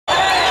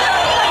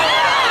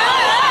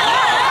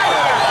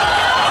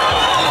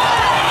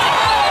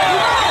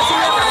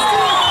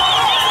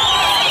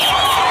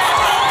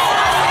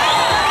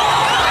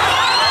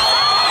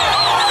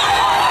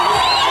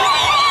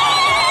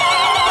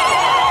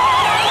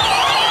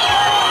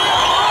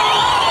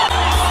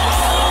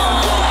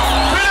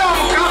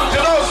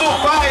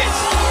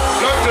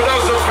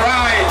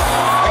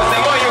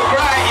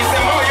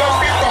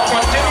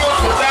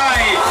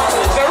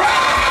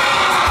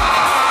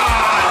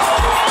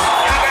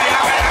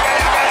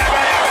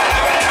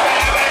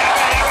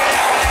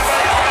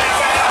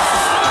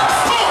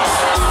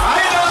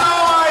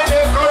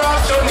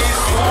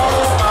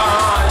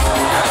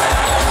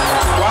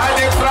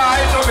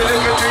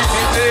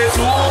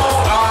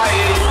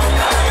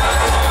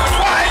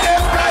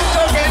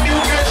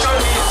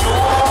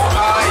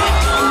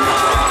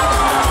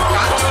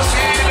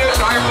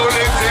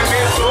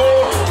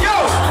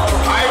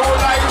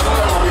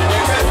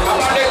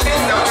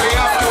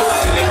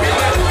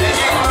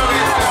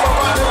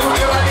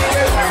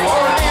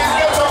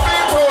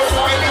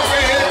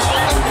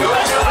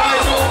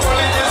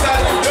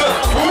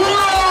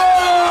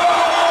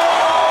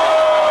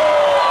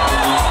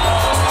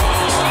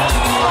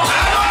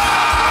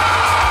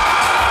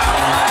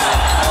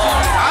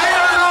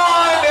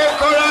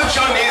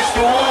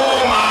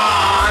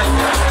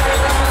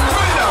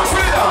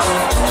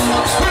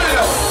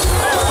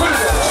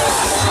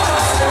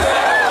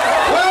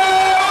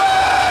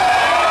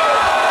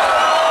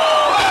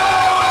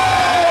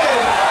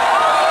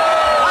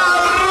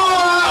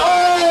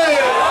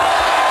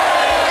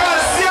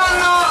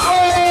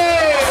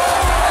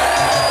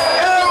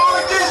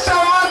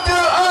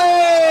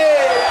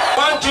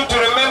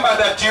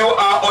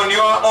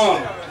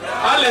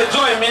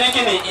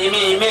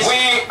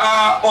We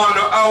are on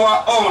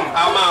our own.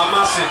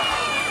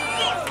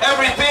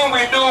 Everything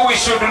we do, we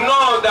should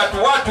know that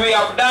what we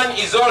have done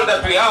is all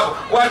that we have.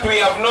 What we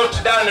have not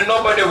done,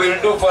 nobody will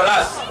do for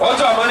us.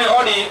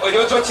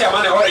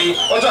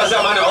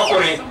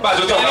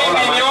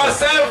 Believe in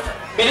yourself.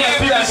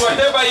 Believe that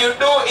whatever you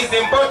do is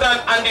important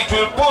and it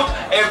will put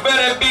a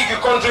very big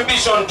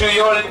contribution to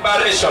your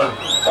liberation.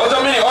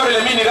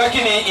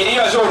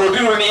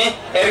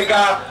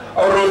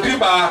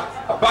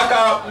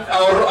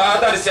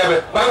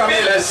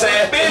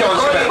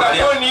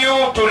 Upon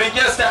you to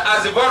register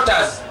as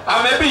voters.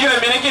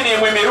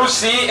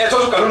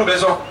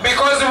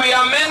 Because we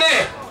are many.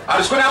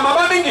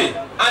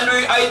 And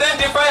we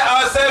identify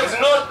ourselves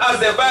not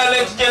as a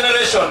violent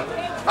generation,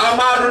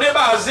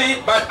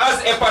 but as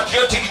a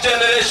patriotic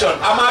generation.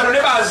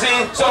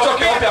 So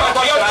be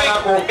patriotic,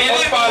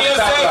 believe in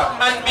yourself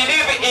and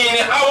believe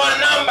in our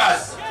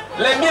numbers.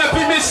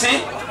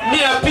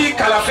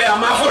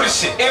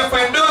 If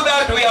we do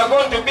that, we are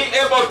going to be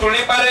able to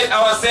liberate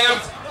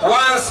ourselves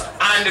once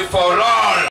and for all.